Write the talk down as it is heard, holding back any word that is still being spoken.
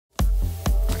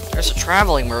There's a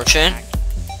traveling merchant.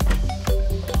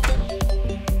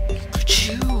 Look at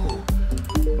you.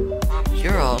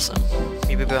 You're awesome.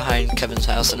 Maybe behind Kevin's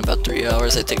house in about 3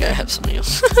 hours. I think I have something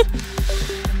else.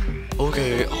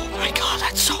 Okay. Oh my god,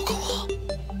 that's so cool.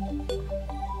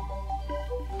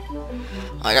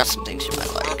 I got some things you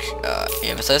might like.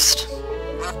 Amethyst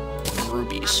and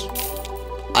rubies.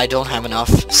 I don't have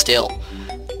enough still.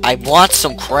 I want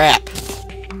some crap.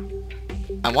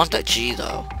 I want that G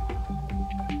though.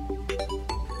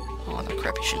 Oh, that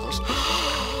crappy shingles.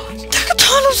 That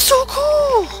katana's so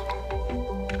cool!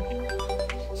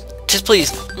 Just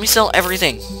please, let me sell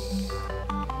everything.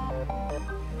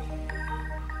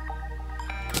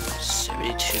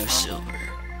 72 silver.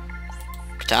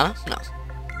 Katana? No.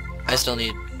 I still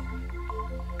need...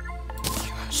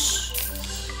 Yes.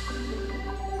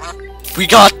 We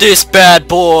got this bad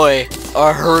boy!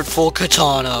 A hurtful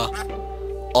katana.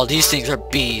 All these things are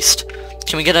beast.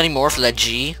 Can we get any more for that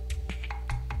G?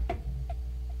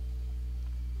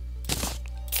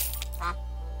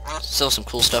 Still some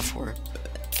cool stuff for it.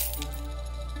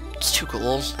 It's 2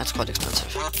 gold. That's quite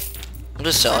expensive. We'll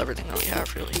just sell everything that we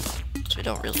have, really. So we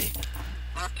don't really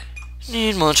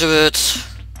need much of it.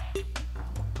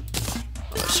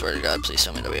 Oh, I swear to God, please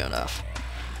tell me that we have enough.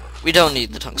 We don't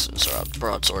need the tungsten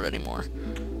broadsword anymore.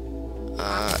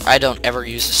 I don't ever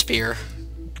use a spear.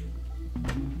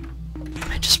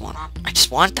 I just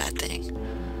want that thing.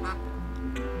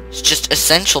 It's just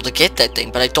essential to get that thing,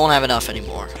 but I don't have enough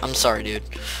anymore. I'm sorry, dude.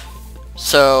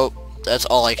 So that's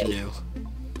all I can do.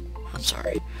 I'm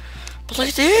sorry. But look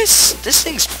at this! This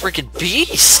thing's freaking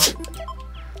beast!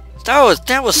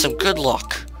 That was some good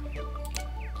luck.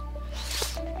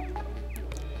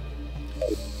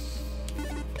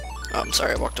 Oh, I'm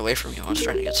sorry, I walked away from you. I was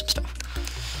trying to get some stuff.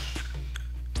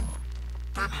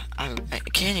 I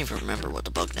can't even remember what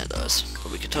the bug net does,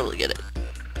 but we could totally get it.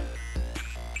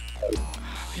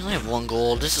 We only have 1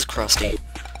 gold. This is crusty.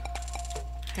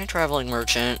 Hey, traveling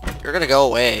merchant. You're gonna go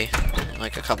away in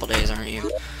like a couple days, aren't you?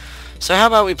 So how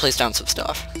about we place down some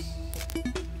stuff?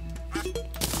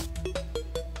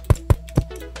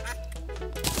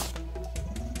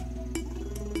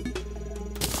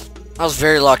 I was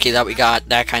very lucky that we got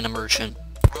that kind of merchant.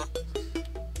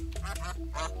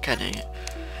 God dang it.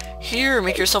 Here,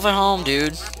 make yourself at home,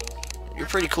 dude. You're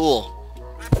pretty cool.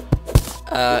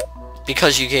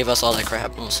 Because you gave us all that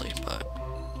crap, mostly, but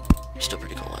you're still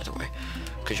pretty cool either way.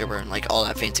 Because you're wearing, like, all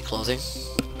that fancy clothing.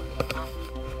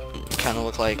 You kind of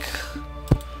look like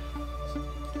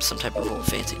some type of old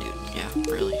fancy dude. Yeah,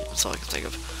 really. That's all I can think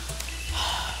of.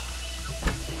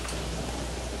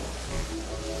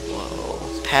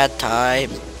 Whoa. Pad Thai,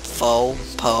 Pho,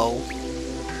 Po.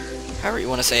 However you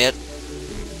want to say it.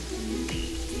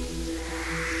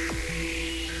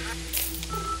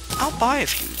 I'll buy a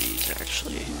few of these,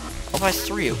 actually. I'll buy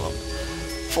 3 of them.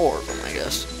 4 of them, I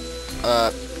guess.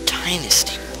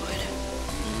 Dynasty wood.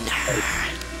 Nah.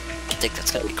 I think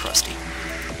that's gonna be crusty.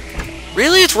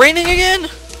 Really? It's raining again?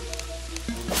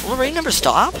 Will the rain never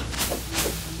stop?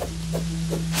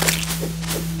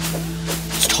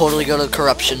 Let's totally go to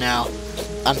corruption now.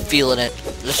 I'm feeling it.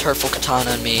 This hurtful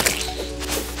katana in me.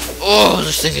 Oh,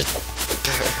 this thing is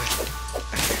bad.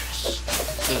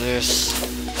 Look at this.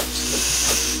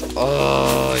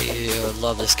 Oh, yeah, I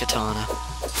love this katana.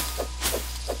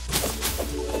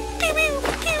 Pew, pew,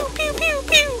 pew, pew, pew,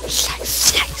 pew. Slice,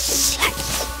 slice,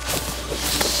 slice.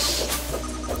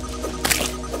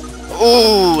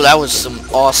 Ooh, that was some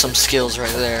awesome skills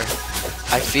right there.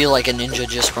 I feel like a ninja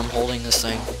just from holding this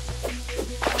thing.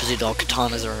 Because you know,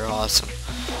 katanas are awesome.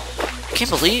 I can't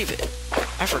believe it.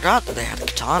 I forgot that they had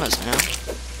katanas now.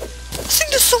 This thing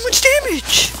does so much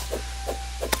damage!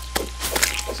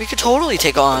 We could totally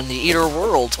take on the Eater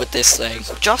Worlds with this thing.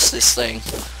 Just this thing.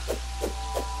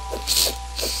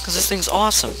 Because this thing's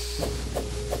awesome.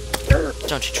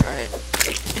 Don't you try it.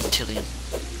 Antillion.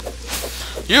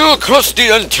 You crusty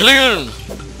Antillion!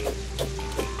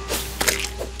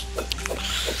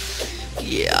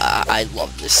 Yeah, I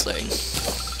love this thing.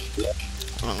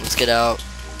 Hold on, let's get out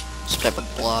some type of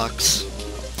blocks.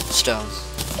 Stone.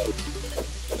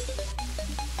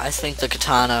 I think the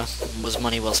katana was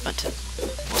money well spent.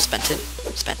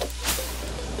 Spent.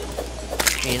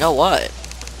 And you know what?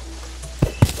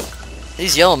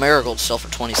 These yellow marigolds sell for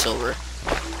 20 silver.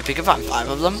 If we can find 5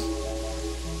 of them,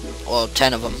 well,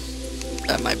 10 of them,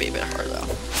 that might be a bit hard though.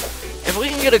 If we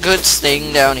can get a good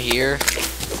thing down here,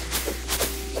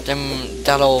 then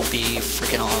that'll be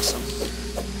freaking awesome.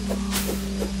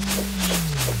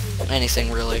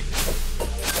 Anything really,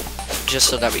 just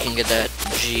so that we can get that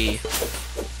G.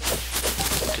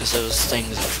 Because those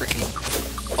things are freaking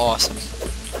awesome.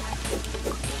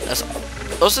 That's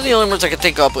Those are the only words I can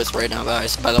think up with right now,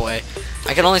 guys. By the way,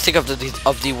 I can only think of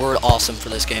the word awesome for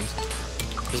this game.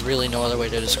 There's really no other way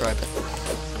to describe it.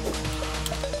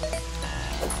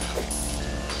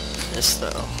 This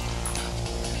though,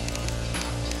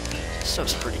 this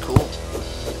stuff's pretty cool.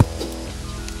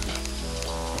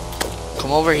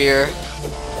 Come over here.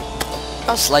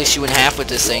 I'll slice you in half with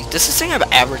this thing. Does this thing have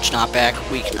average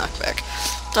knockback? Weak knockback?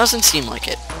 Doesn't seem like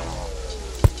it.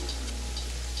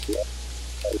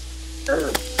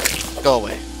 Go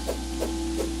away.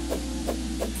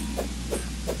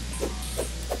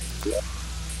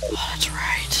 Oh, that's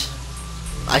right.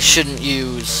 I shouldn't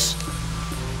use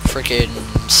freaking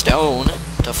stone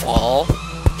to fall.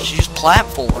 I should use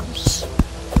platforms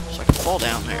so I can fall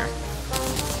down there.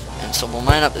 And so we'll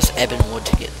mine up this ebon wood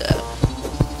to get that.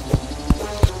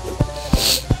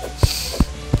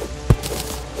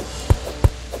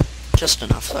 Just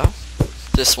enough though.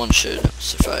 This one should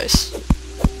suffice.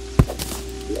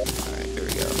 Alright, here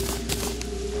we go.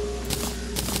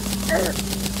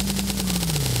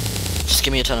 Just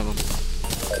give me a ton of them.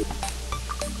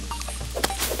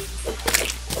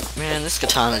 Man, this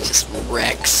katana just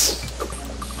wrecks.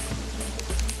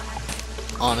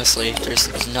 Honestly,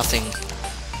 there's nothing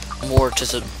more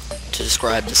to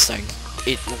describe this thing.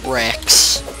 It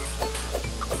wrecks.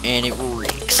 And it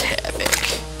wreaks havoc.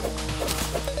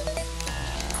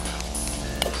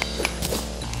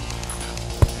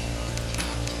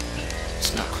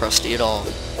 It's not crusty at all.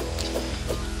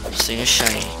 This thing is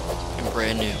shiny and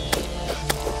brand new.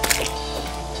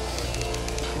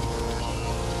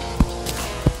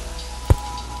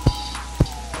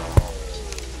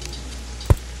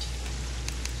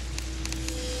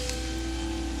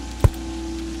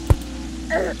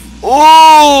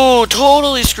 Oh,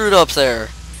 totally screwed up there.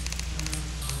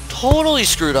 Totally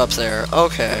screwed up there.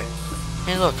 Okay.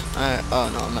 Hey, look. Oh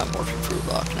no, I'm not morphing fruit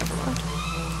block. Never mind.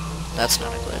 That's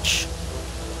not a glitch.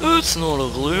 It's not a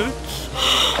glitch.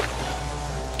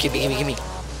 Gimme, gimme, gimme.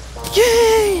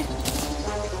 Yay!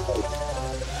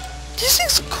 These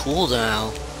things are cool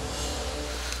now.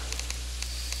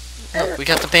 Look, we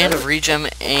got the band of regen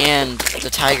and the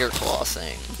tiger claw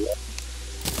thing.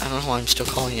 I don't know why I'm still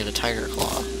calling it a tiger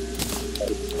claw.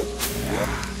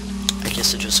 I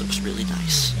guess it just looks really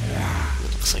nice.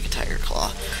 It looks like a tiger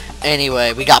claw.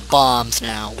 Anyway, we got bombs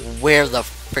now. Where the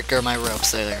frick are my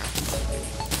ropes? There.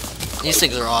 These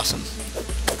things are awesome.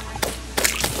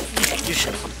 You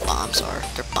should know what bombs are.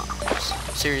 They're bombs.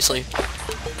 Seriously.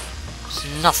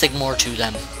 There's nothing more to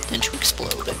them than to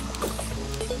explode.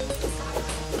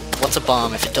 What's a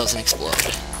bomb if it doesn't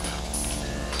explode?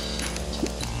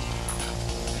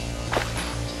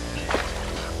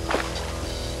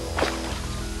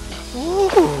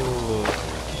 Ooh,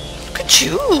 look at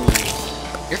you.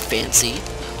 You're fancy.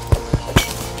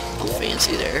 Oh,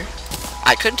 fancy there.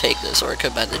 I could take this, or I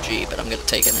could buy the G, but I'm gonna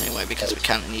take it anyway because we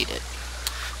kind of need it.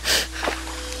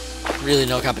 Really,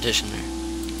 no competition there.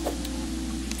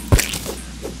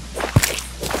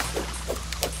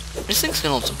 This thing's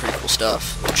gonna hold some pretty cool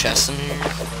stuff. The chests in here.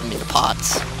 I mean, the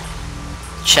pots.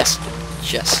 Chests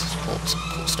hold some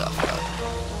cool stuff.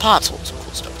 Pots hold some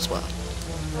cool stuff as well.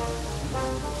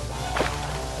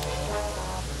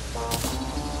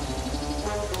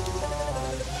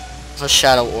 The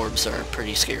shadow orbs are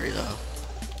pretty scary though.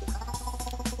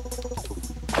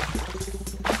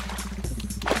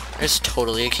 There's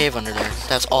totally a cave under there.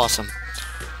 That's awesome.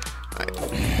 Right.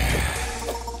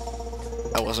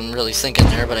 I wasn't really thinking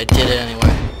there, but I did it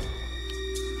anyway.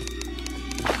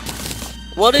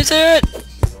 What is it?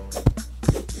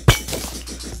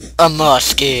 A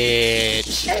musket.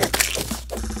 These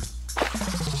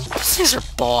things are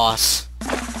boss.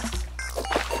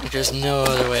 There's no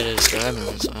other way to describe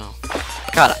them, so...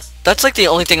 God, that's like the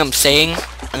only thing I'm saying,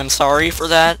 and I'm sorry for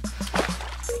that.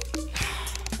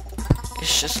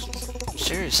 It's just...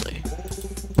 Seriously.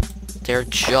 They're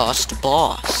just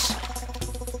boss.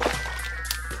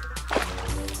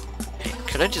 Hey,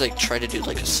 could I do, like, try to do,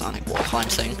 like, a Sonic wall climb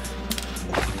thing?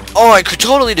 Oh, I could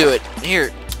totally do it!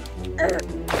 Here.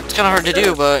 It's kinda hard to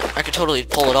do, but I could totally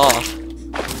pull it off.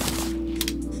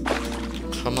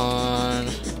 Come on...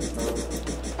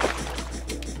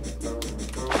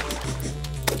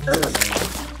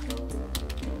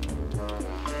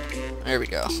 There we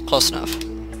go. Close enough.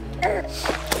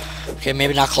 Okay,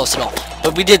 maybe not close at all.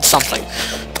 But we did something.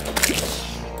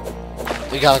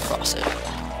 We got across it.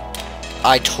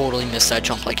 I totally missed that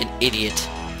jump like an idiot.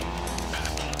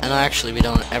 And actually, we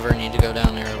don't ever need to go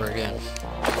down there ever again.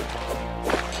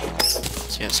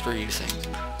 So yeah, screw you thing.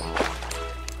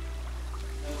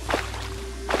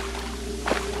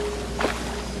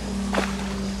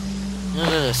 Look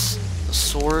at this. A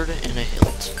sword and a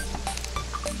hilt.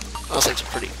 Those things are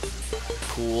pretty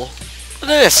cool. Look at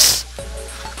this!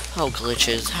 Oh,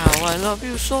 glitches, how I love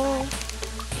you so.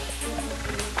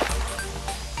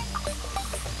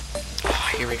 Oh,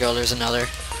 here we go, there's another.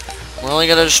 We're only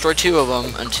gonna destroy 2 of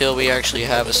them until we actually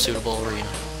have a suitable arena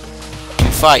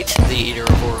to fight the Eater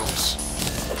of Worlds.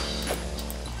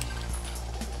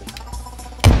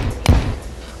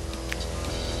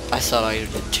 I thought I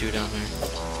did 2 down there.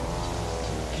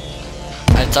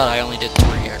 I thought I only did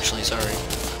 3, actually, sorry.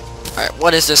 Alright,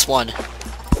 what is this one?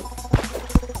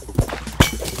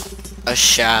 A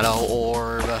shadow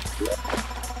orb.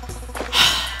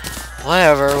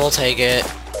 Whatever, we'll take it.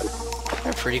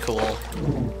 They're pretty cool.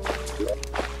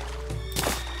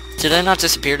 Did I not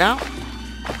disappear now?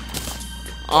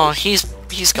 Oh, he's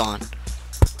gone.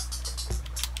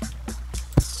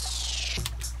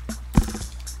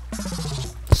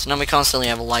 So now we constantly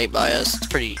have a light by us. It's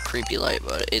pretty creepy light,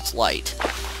 but it's light,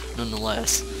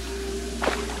 nonetheless.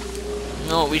 You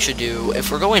know what we should do?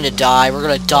 If we're going to die, we're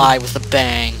going to die with a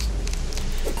bang.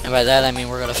 And by that I mean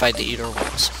we're going to fight the Eater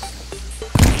Worlds.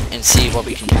 And see what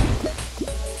we can do.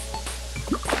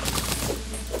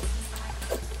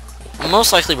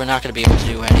 Most likely we're not going to be able to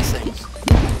do anything.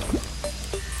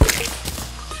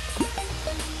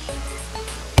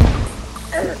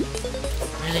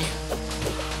 Really?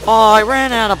 Oh, I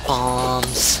ran out of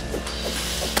bombs.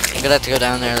 I'm gonna have to go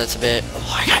down there, that's a bit...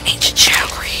 Oh, I got ancient shell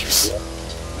greaves.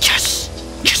 Yes!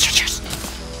 Yes, yes, yes!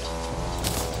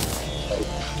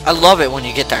 I love it when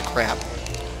you get that crap.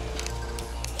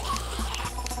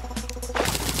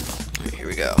 Right, here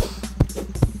we go.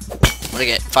 What do I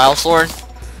get? File sword?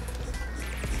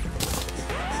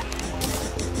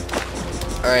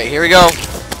 Alright, here we go.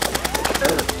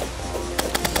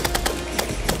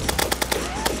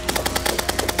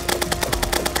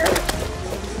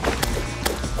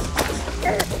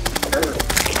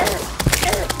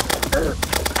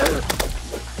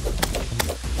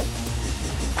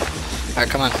 Alright,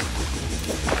 come on.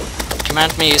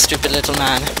 Command me, you stupid little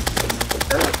man.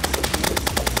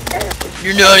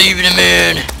 You're not even a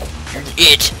man. You're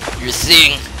it. You're a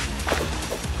thing.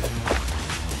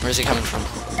 Where's he coming from?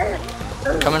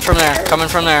 Coming from there. Coming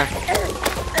from there.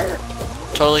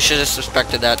 Totally should have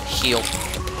suspected that heal.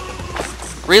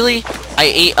 Really? I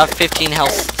ate a 15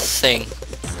 health thing.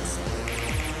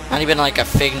 Not even like a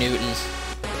Fig Newton.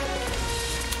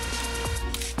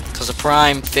 Because a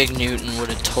prime Fig Newton would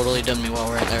have totally done me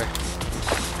well right there.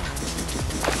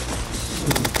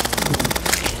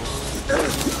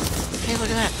 Hey, look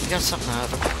at that. We got something out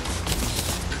of him.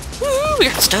 Woo! We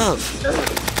got stuff!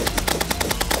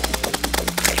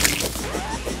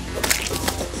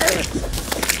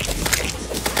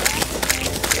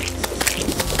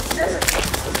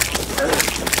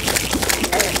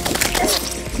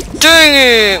 Dang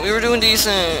it! We were doing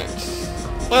decent.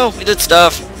 Well, we did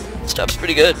stuff. Stuff's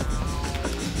pretty good.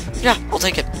 Yeah, I'll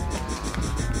take it.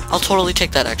 I'll totally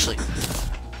take that, actually.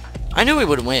 I knew we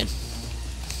wouldn't win.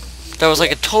 That was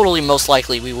like a totally most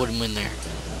likely we wouldn't win there.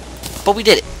 But we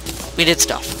did it. We did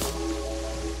stuff.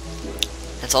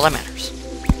 That's all that matters.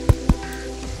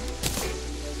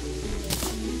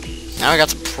 Now I got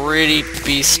some pretty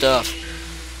beast stuff.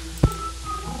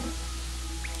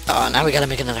 Now we gotta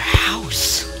make another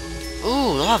house.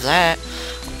 Ooh, love that.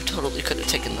 We totally could have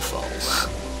taken the foe.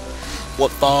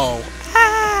 What foe?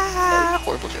 Ah,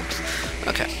 horrible jokes.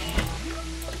 Okay.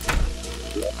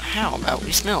 How about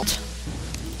we smelt?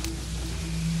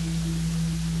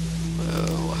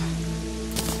 Whoa.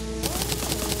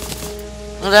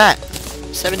 Look at that.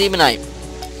 7 demonite.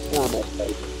 Horrible.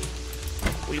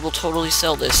 We will totally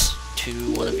sell this to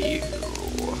one of you.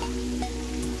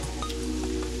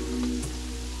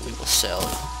 We will sell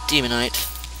demonite.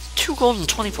 2 gold and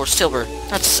 24 silver.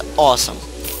 That's awesome.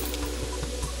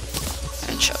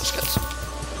 And shadow scuds.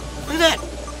 Look at that.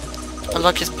 Our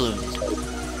luck is bloomed.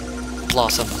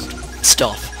 Blossom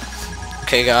stuff.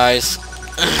 Okay, guys.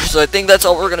 So I think that's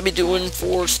all we're gonna be doing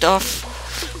for stuff.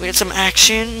 We had some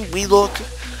action. We look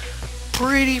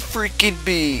pretty freaking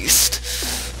beast.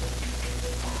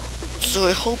 So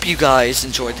I hope you guys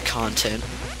enjoyed the content.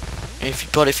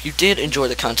 But if you did enjoy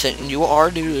the content and you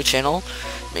are new to the channel,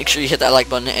 make sure you hit that like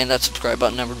button and that subscribe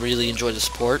button. I would really enjoy the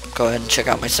support. Go ahead and check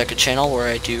out my second channel where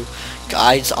I do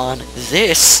guides on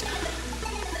this.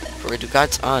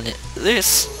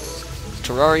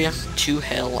 Terraria to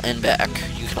hell and back.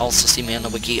 You can also see me on the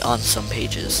wiki on some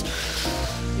pages.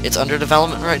 It's under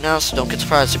development right now, so don't get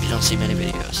surprised if you don't see many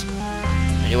videos.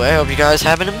 Anyway, I hope you guys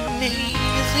have an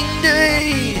amazing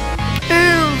day.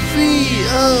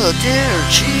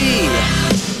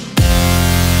 Terraria.